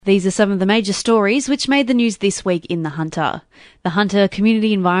These are some of the major stories which made the news this week in The Hunter. The Hunter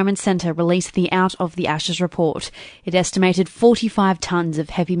Community Environment Centre released the Out of the Ashes report. It estimated 45 tonnes of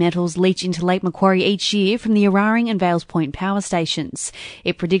heavy metals leach into Lake Macquarie each year from the Eraring and Vales Point power stations.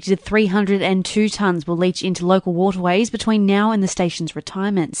 It predicted 302 tonnes will leach into local waterways between now and the station's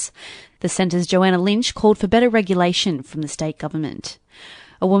retirements. The Centre's Joanna Lynch called for better regulation from the state government.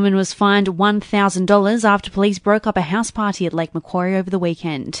 A woman was fined $1,000 after police broke up a house party at Lake Macquarie over the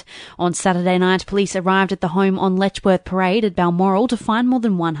weekend. On Saturday night, police arrived at the home on Letchworth Parade at Balmoral to find more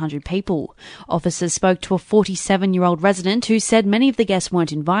than 100 people. Officers spoke to a 47-year-old resident who said many of the guests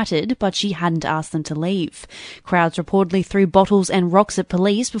weren't invited, but she hadn't asked them to leave. Crowds reportedly threw bottles and rocks at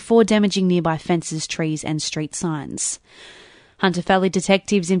police before damaging nearby fences, trees and street signs. Hunter Valley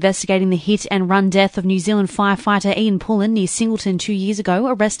detectives investigating the hit-and-run death of New Zealand firefighter Ian Pullen near Singleton 2 years ago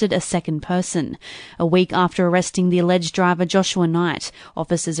arrested a second person. A week after arresting the alleged driver Joshua Knight,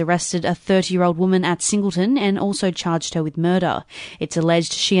 officers arrested a 30-year-old woman at Singleton and also charged her with murder. It's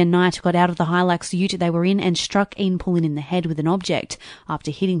alleged she and Knight got out of the Hilux ute they were in and struck Ian Pullen in the head with an object after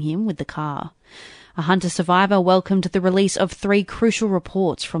hitting him with the car. A Hunter survivor welcomed the release of 3 crucial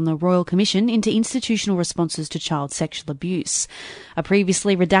reports from the Royal Commission into institutional responses to child sexual abuse. A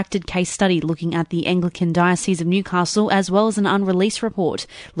previously redacted case study looking at the Anglican Diocese of Newcastle, as well as an unreleased report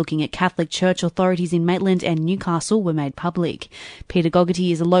looking at Catholic Church authorities in Maitland and Newcastle, were made public. Peter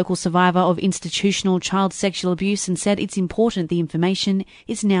Gogarty is a local survivor of institutional child sexual abuse and said it's important the information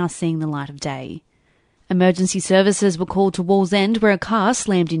is now seeing the light of day. Emergency services were called to Wallsend where a car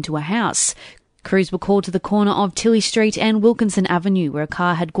slammed into a house. Crews were called to the corner of Tilly Street and Wilkinson Avenue where a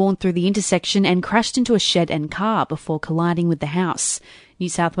car had gone through the intersection and crashed into a shed and car before colliding with the house. New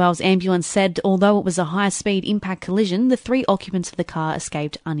South Wales Ambulance said although it was a high-speed impact collision, the 3 occupants of the car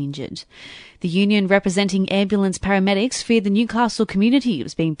escaped uninjured. The union representing ambulance paramedics feared the Newcastle community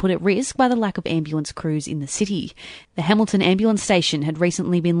was being put at risk by the lack of ambulance crews in the city. The Hamilton ambulance station had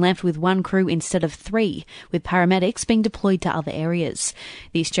recently been left with 1 crew instead of 3, with paramedics being deployed to other areas.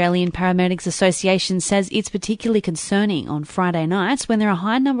 The Australian Paramedics Association says it's particularly concerning on Friday nights when there are a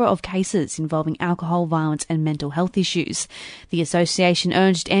high number of cases involving alcohol, violence and mental health issues. The association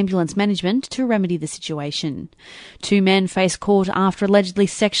urged ambulance management to remedy the situation. 2 men face court after allegedly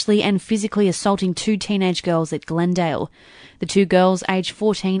sexually and physically assaulting 2 teenage girls at Glendale. The 2 girls, aged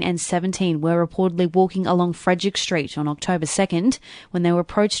 14 and 17, were reportedly walking along Frederick Street on October 2nd when they were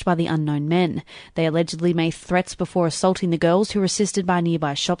approached by the unknown men. They allegedly made threats before assaulting the girls, who were assisted by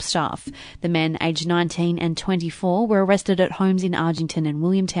nearby shop staff. The men, aged 19 and 24, were arrested at homes in Argentine and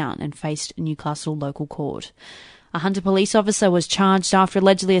Williamtown and faced Newcastle local court. A Hunter police officer was charged after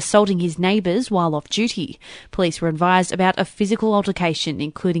allegedly assaulting his neighbours while off duty. Police were advised about a physical altercation,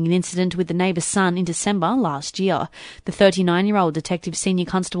 including an incident with the neighbour's son in December last year. The 39-year-old Detective Senior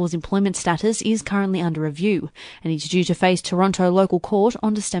Constable's employment status is currently under review, and he's due to face Toronto local court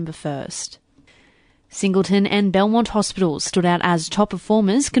on December 1st. Singleton and Belmont hospitals stood out as top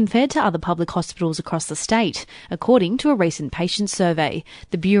performers compared to other public hospitals across the state, according to a recent patient survey.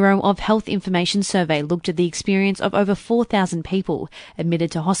 The Bureau of Health Information Survey looked at the experience of over 4,000 people admitted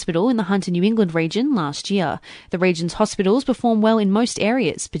to hospital in the Hunter New England region last year. The region's hospitals perform well in most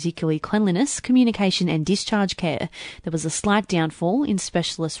areas, particularly cleanliness, communication and discharge care. There was a slight downfall in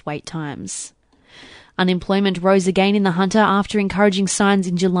specialist wait times. Unemployment rose again in the Hunter after encouraging signs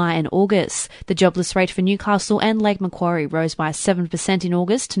in July and August. The jobless rate for Newcastle and Lake Macquarie rose by 7% in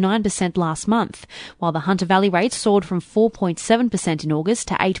August to 9% last month, while the Hunter Valley rate soared from 4.7% in August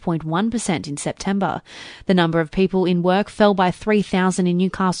to 8.1% in September. The number of people in work fell by 3,000 in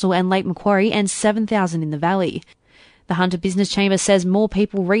Newcastle and Lake Macquarie and 7,000 in the Valley. The Hunter Business Chamber says more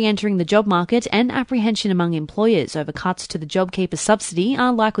people re-entering the job market and apprehension among employers over cuts to the JobKeeper subsidy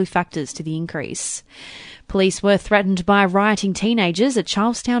are likely factors to the increase. Police were threatened by rioting teenagers at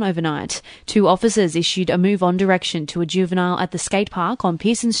Charlestown overnight. 2 officers issued a move-on direction to a juvenile at the skate park on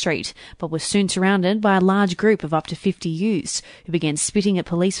Pearson Street, but were soon surrounded by a large group of up to 50 youths, who began spitting at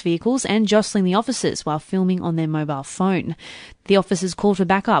police vehicles and jostling the officers while filming on their mobile phone. The officers called for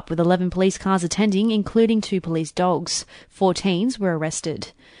backup, with 11 police cars attending, including 2 police dogs. 4 teens were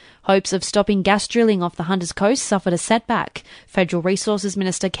arrested. Hopes of stopping gas drilling off the Hunters Coast suffered a setback. Federal Resources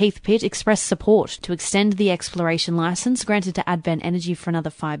Minister Keith Pitt expressed support to extend the exploration licence granted to Advent Energy for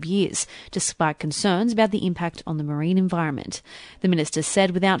another 5 years, despite concerns about the impact on the marine environment. The minister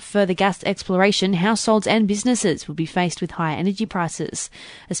said without further gas exploration, households and businesses would be faced with higher energy prices,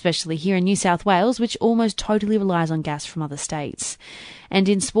 especially here in New South Wales, which almost totally relies on gas from other states. And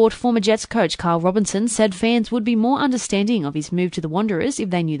in sport, former Jets coach Carl Robinson said fans would be more understanding of his move to the Wanderers if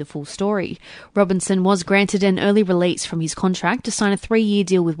they knew the full story. Robinson was granted an early release from his contract to sign a 3-year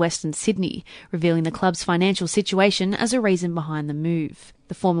deal with Western Sydney, revealing the club's financial situation as a reason behind the move.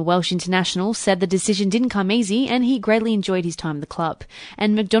 The former Welsh international said the decision didn't come easy and he greatly enjoyed his time at the club.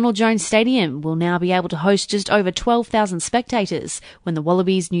 And McDonald Jones Stadium will now be able to host just over 12,000 spectators when the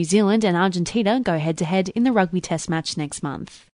Wallabies, New Zealand and Argentina go head-to-head in the rugby test match next month.